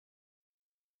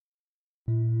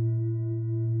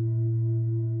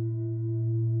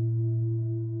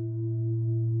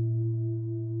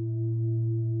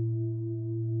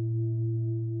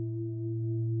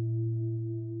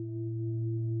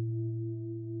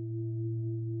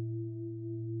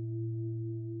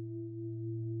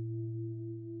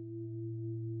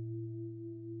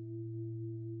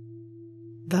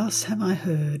Thus have I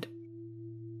heard.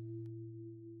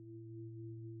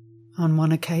 On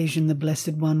one occasion the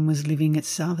Blessed One was living at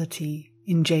Savatthi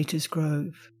in Jeta's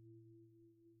Grove,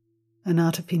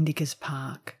 Anathapindika's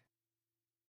park.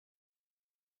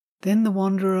 Then the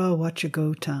wanderer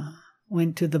Vacchagotta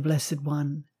went to the Blessed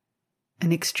One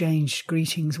and exchanged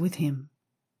greetings with him.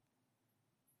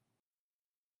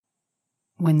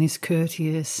 When this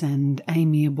courteous and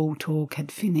amiable talk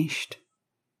had finished,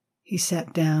 he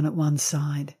sat down at one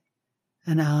side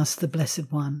and asked the Blessed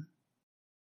One,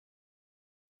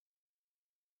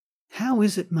 "How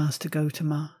is it, Master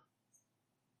Gotama?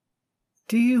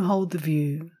 Do you hold the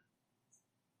view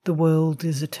the world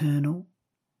is eternal?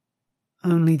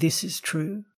 Only this is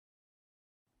true.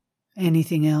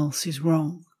 Anything else is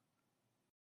wrong?"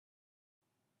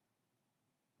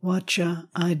 "Vaccha,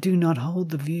 I do not hold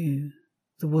the view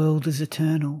the world is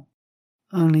eternal.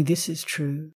 Only this is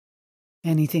true.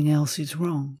 Anything else is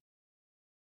wrong."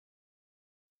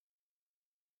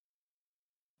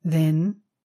 "Then,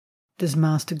 does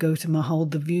Master Gotama hold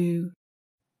the view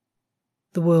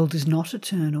the world is not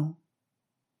eternal?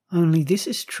 Only this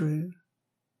is true.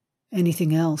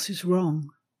 Anything else is wrong?"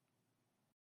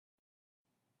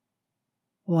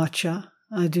 "Vaccha,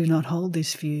 I do not hold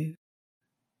this view."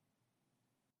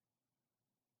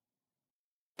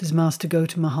 "Does Master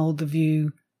Gotama hold the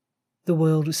view the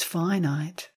world is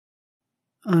finite?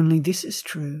 Only this is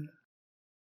true.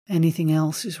 Anything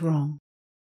else is wrong?"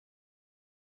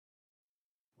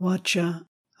 "Vaccha,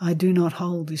 I do not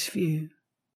hold this view."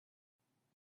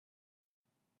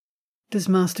 "Does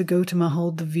Master Gotama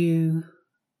hold the view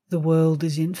the world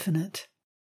is infinite?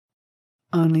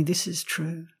 Only this is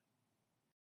true.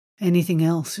 Anything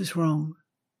else is wrong?"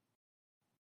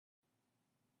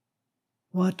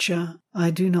 "Vaccha, I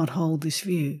do not hold this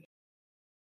view."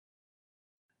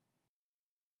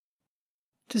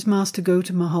 "Does Master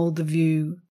Gotama hold the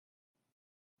view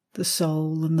the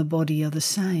soul and the body are the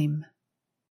same?"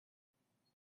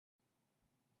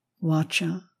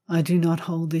 "Vaccha, I do not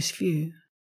hold this view."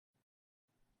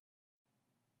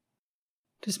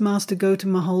 "Does Master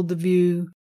Gotama hold the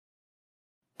view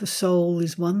the soul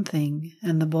is one thing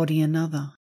and the body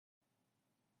another?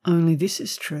 Only this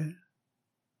is true."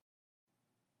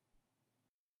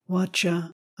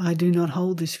 "Vaccha, I do not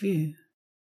hold this view."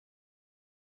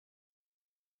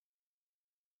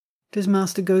 "Does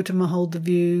Master Gotama hold the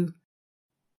view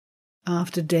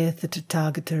after death the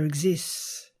Tathagata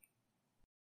exists?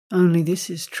 Only this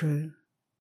is true.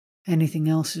 Anything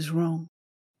else is wrong."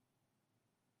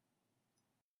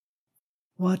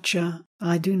 "Vaccha,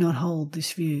 I do not hold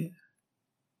this view."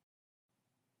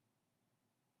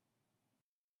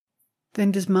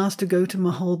 "Then does Master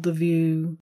Gotama hold the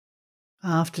view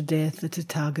after death the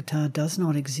Tathagata does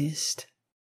not exist?"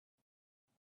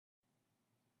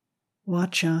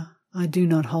 "Vaccha, I do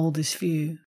not hold this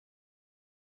view."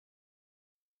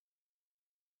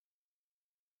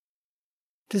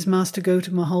 "Does Master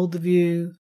Gotama hold the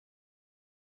view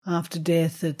after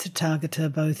death the Tathagata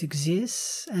both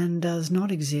exists and does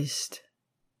not exist?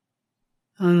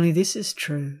 Only this is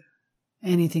true.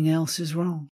 Anything else is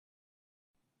wrong."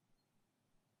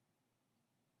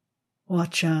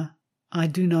 "Vaccha, I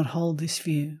do not hold this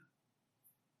view."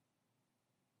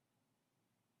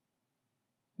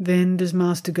 "Then does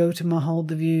Master Gotama hold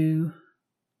the view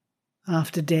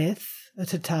after death a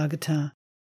Tathagata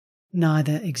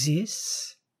neither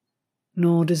exists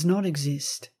nor does not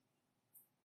exist?"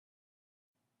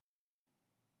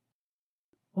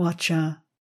 "Vaccha,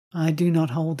 I do not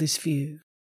hold this view."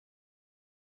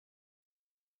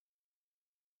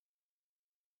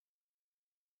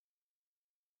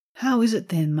 "How is it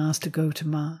then, Master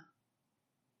Gotama,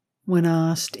 when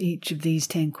asked each of these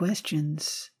 10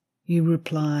 questions, you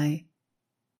reply,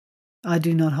 'I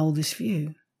do not hold this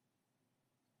view'?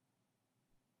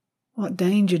 What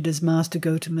danger does Master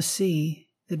Gotama see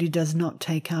that he does not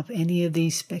take up any of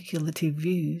these speculative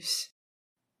views?"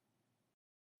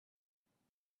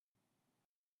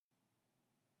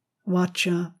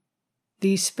 "Vaccha,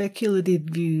 these speculative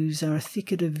views are a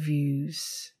thicket of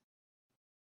views,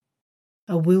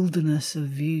 a wilderness of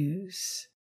views,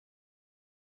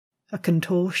 a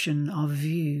contortion of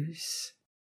views,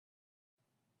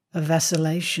 a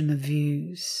vacillation of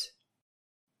views,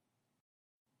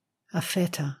 a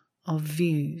fetter of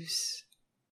views.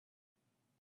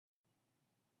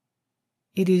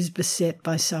 It is beset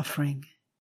by suffering,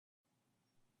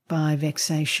 by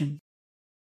vexation,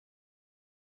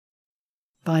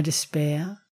 by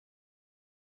despair,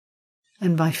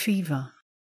 and by fever,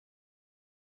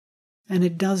 and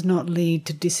it does not lead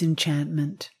to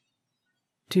disenchantment,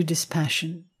 to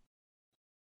dispassion,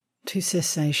 to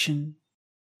cessation,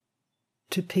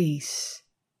 to peace,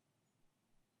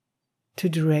 to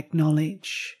direct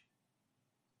knowledge,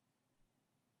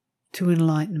 to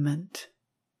enlightenment,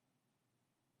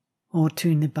 or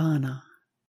to nibbana.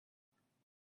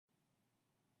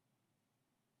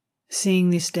 Seeing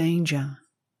this danger,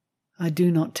 I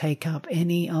do not take up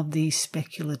any of these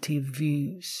speculative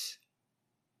views.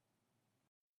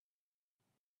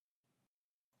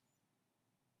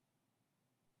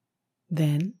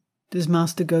 Then, does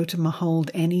Master Gotama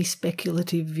hold any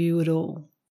speculative view at all?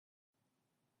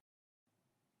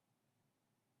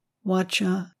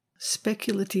 Vacca,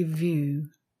 speculative view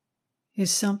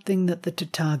is something that the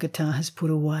Tathagata has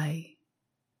put away.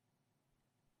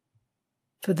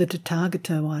 For the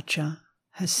Tathagata Vacca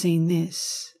has seen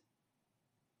this.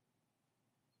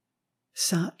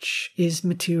 Such is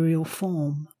material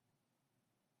form,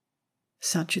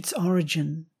 such its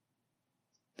origin,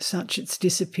 such its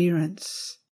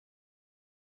disappearance,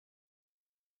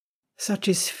 such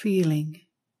is feeling,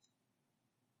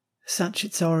 such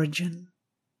its origin,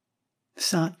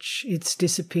 such its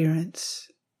disappearance,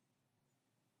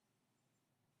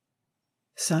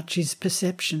 such is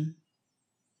perception,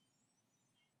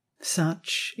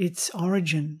 such its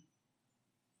origin,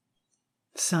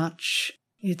 such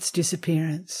its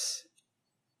disappearance.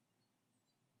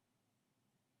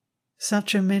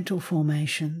 Such are mental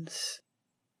formations,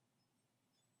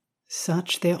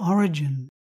 such their origin,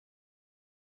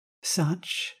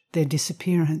 such their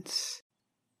disappearance.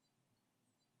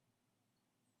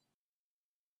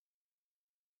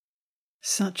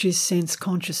 Such is sense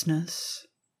consciousness,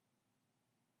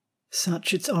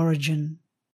 such its origin,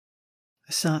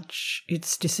 such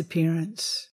its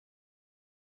disappearance.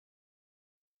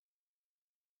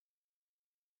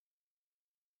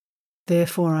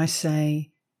 Therefore I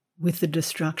say, with the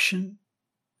destruction,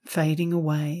 fading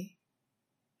away,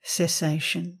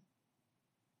 cessation,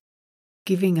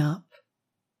 giving up,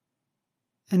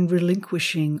 and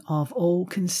relinquishing of all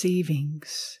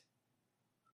conceivings,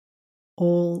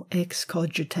 all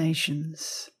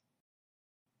excogitations,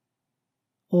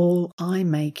 all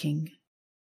I-making,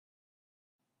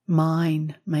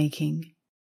 mine-making,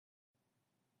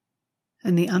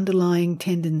 and the underlying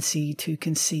tendency to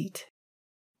conceit,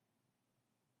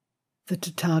 the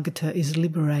Tathagata is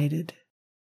liberated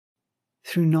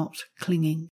through not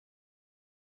clinging.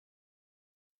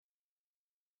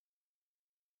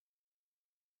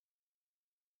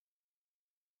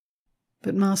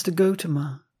 But Master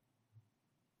Gotama,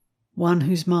 one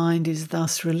whose mind is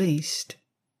thus released,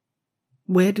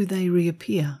 where do they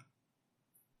reappear?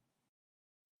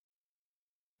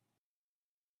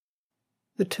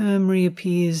 The term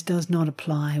reappears does not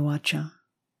apply, Vacca.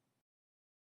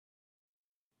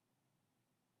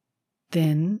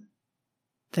 Then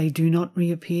they do not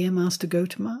reappear, Master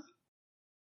Gotama?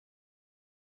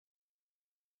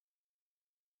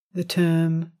 The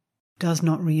term does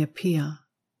not reappear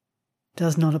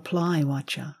does not apply,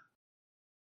 Vacca.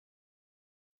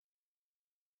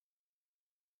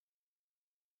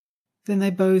 Then they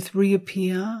both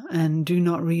reappear and do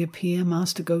not reappear,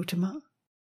 Master Gotama?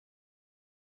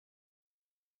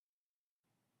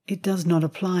 It does not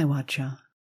apply, Vacca.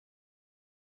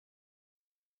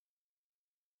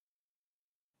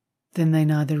 Then they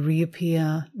neither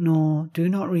reappear nor do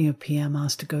not reappear,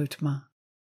 Master Gotama.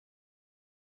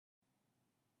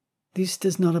 This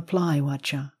does not apply,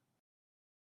 Vacca.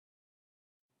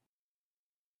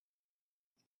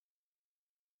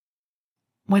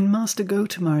 When Master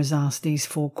Gotama is asked these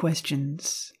 4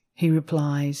 questions, he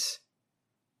replies,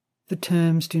 the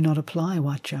terms do not apply,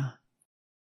 Vacca.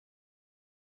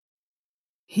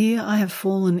 Here I have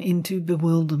fallen into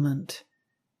bewilderment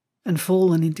and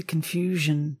fallen into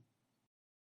confusion,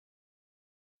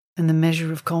 and the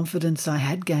measure of confidence I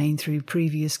had gained through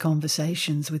previous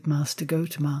conversations with Master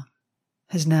Gotama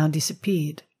has now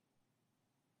disappeared.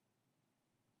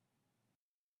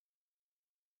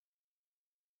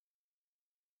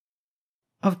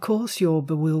 Of course you're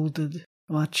bewildered,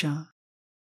 Vacca.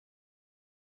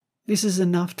 This is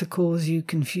enough to cause you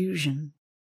confusion.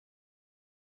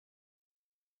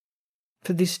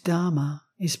 For this Dharma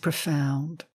is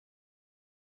profound,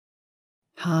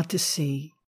 hard to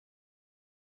see,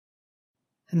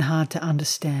 and hard to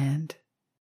understand,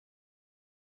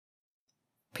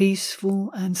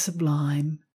 peaceful and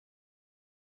sublime,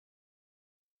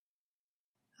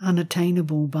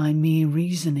 unattainable by mere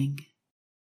reasoning,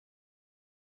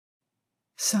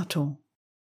 subtle,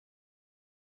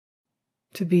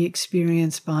 to be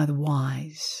experienced by the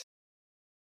wise.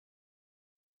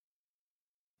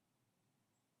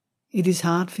 It is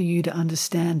hard for you to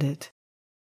understand it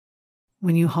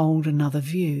when you hold another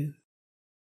view,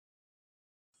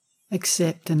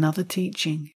 accept another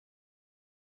teaching,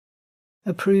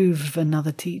 approve of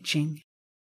another teaching,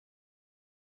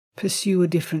 pursue a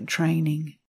different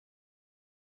training,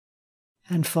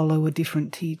 and follow a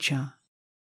different teacher.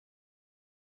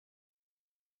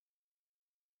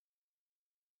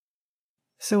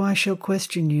 So I shall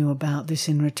question you about this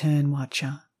in return,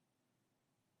 Vaccha.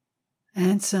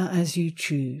 Answer as you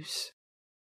choose.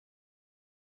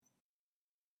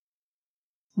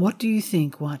 What do you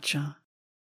think, Vaccha?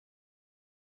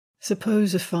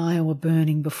 Suppose a fire were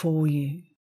burning before you.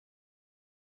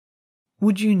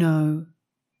 Would you know,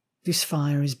 this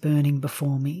fire is burning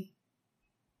before me?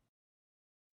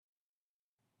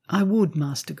 I would,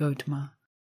 Master Gotama.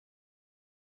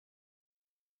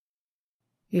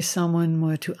 If someone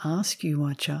were to ask you,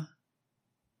 Vaccha,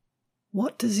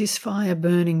 what does this fire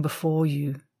burning before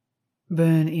you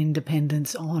burn in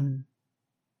dependence on?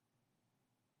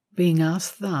 Being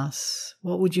asked thus,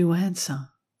 what would you answer?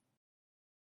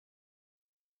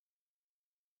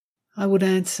 I would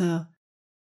answer,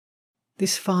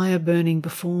 this fire burning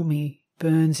before me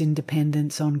burns in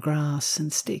dependence on grass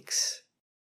and sticks.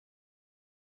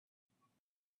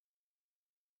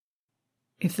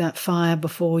 If that fire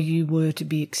before you were to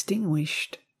be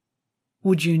extinguished,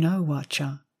 would you know,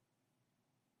 Vaccha,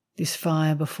 this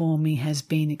fire before me has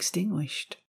been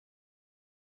extinguished?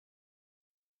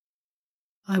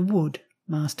 I would,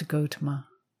 Master Gotama.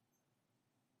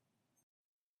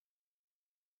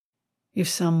 If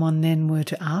someone then were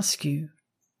to ask you,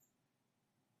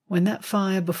 when that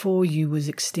fire before you was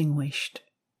extinguished,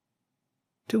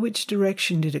 to which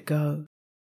direction did it go?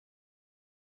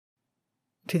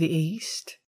 To the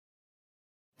east,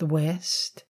 the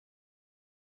west,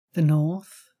 the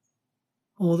north,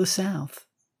 or the south?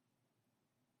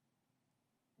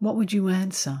 What would you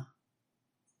answer?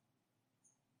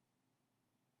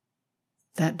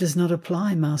 That does not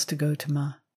apply, Master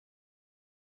Gotama.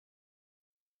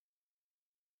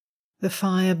 The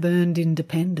fire burned in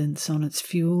dependence on its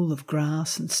fuel of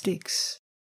grass and sticks.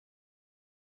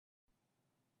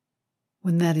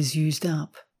 When that is used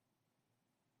up,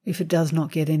 if it does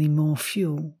not get any more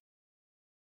fuel,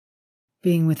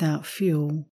 being without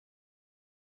fuel,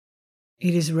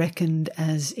 it is reckoned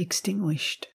as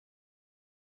extinguished.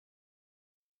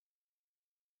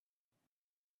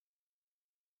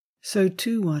 So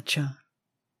too, Vaccha,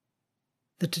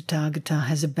 the Tathagata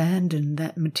has abandoned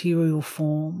that material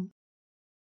form,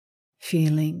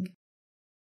 feeling,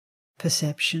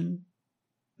 perception,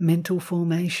 mental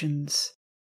formations,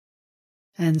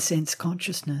 and sense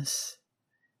consciousness,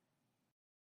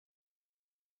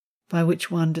 by which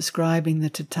one describing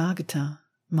the Tathagata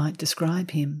might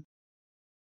describe him.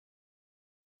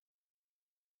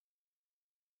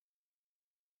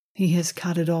 He has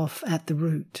cut it off at the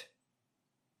root,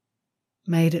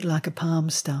 made it like a palm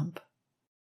stump,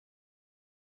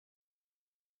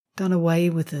 done away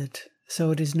with it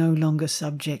so it is no longer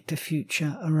subject to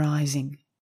future arising.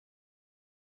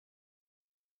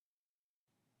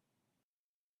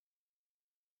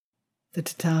 The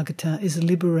Tathagata is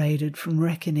liberated from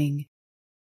reckoning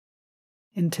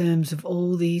in terms of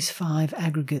all these 5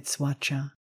 aggregates,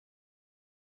 Vaccha.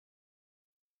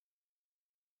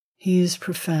 He is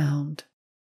profound,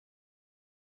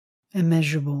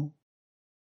 immeasurable,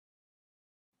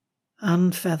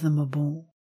 unfathomable,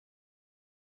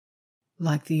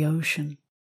 like the ocean.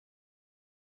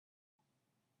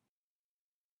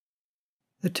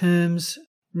 The terms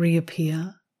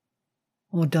reappear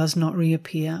or does not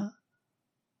reappear,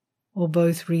 or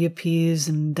both reappears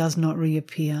and does not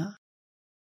reappear,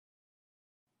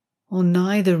 or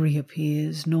neither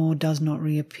reappears nor does not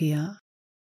reappear,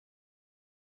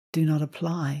 do not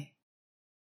apply.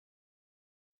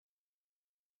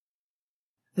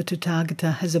 The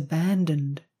Tathagata has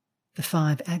abandoned the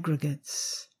 5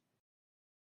 aggregates,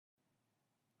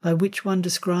 by which one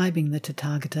describing the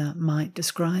Tathagata might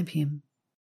describe him.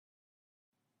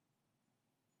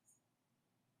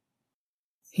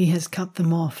 He has cut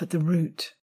them off at the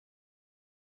root,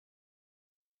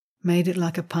 made it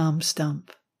like a palm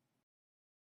stump,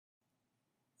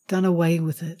 done away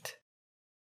with it,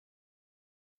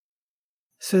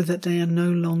 so that they are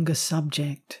no longer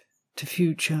subject to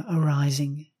future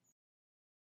arising.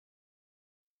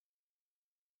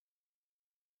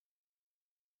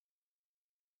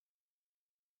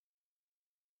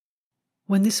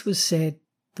 When this was said,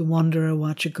 the wanderer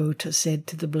Vacchagotta said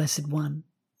to the Blessed One,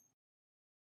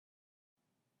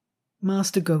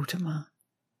 Master Gotama,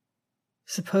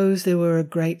 suppose there were a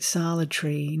great sala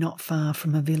tree not far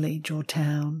from a village or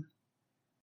town,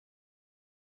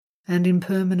 and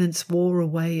impermanence wore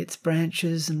away its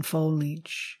branches and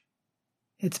foliage,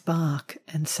 its bark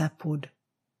and sapwood,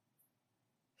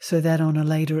 so that on a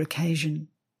later occasion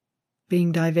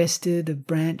being divested of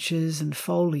branches and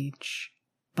foliage,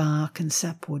 bark and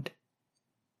sapwood.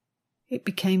 It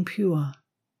became pure,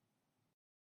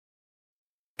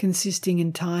 consisting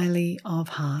entirely of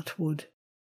heartwood.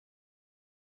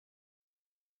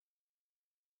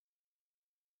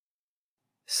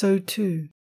 So too,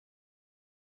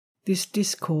 this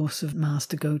discourse of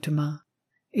Master Gotama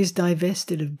is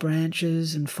divested of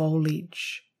branches and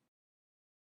foliage,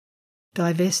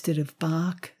 divested of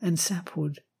bark and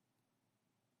sapwood,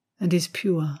 and is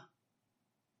pure,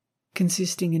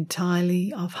 consisting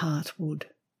entirely of heartwood.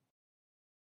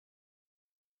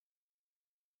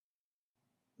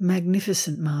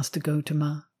 Magnificent Master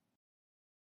Gotama.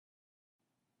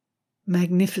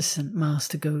 Magnificent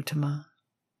Master Gotama.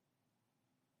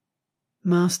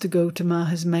 Master Gotama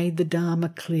has made the Dharma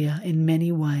clear in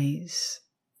many ways,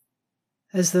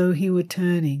 as though he were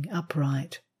turning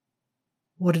upright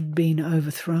what had been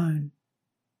overthrown,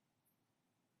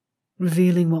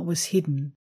 revealing what was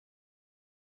hidden,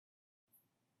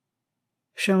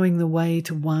 showing the way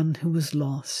to one who was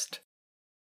lost,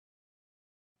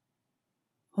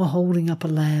 or holding up a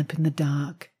lamp in the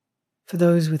dark for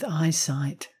those with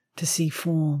eyesight to see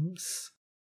forms.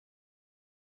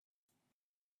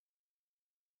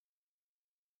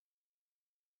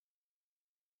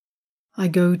 I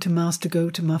go to Master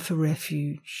Gotama for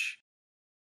refuge,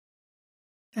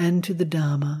 and to the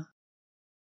Dharma,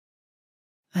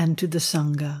 and to the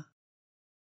Sangha.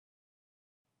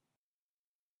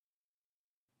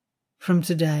 From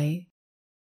today,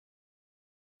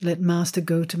 let Master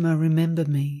Gotama remember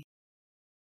me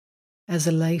as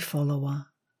a lay follower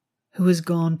who has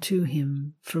gone to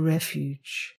him for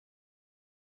refuge,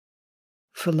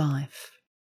 for life.